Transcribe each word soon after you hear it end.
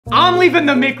I'm leaving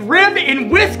the McRib in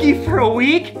whiskey for a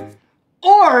week,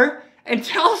 or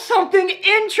until something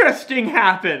interesting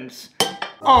happens.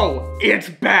 Oh, it's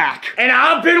back. And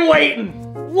I've been waiting.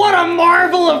 What a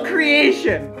marvel of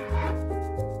creation.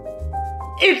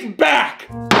 It's back.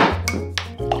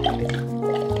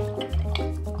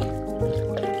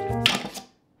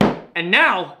 And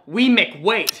now we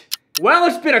McWait. Well,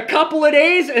 it's been a couple of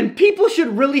days and people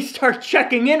should really start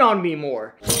checking in on me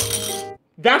more.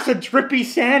 That's a drippy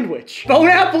sandwich. Bone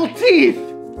apple teeth.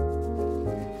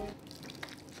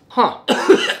 Huh.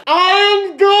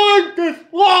 I'm going to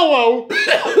swallow.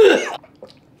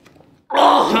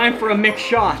 Oh, time for a mixed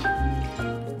shot.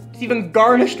 It's even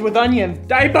garnished with onion.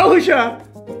 Dibosia.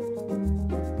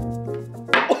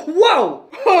 Whoa!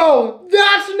 Oh,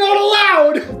 that's not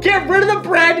allowed! Get rid of the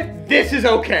bread, this is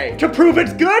okay. To prove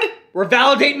it's good, we're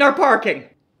validating our parking.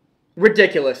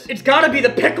 Ridiculous. It's gotta be the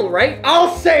pickle, right?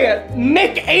 I'll say it.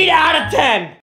 Mick 8 out of 10.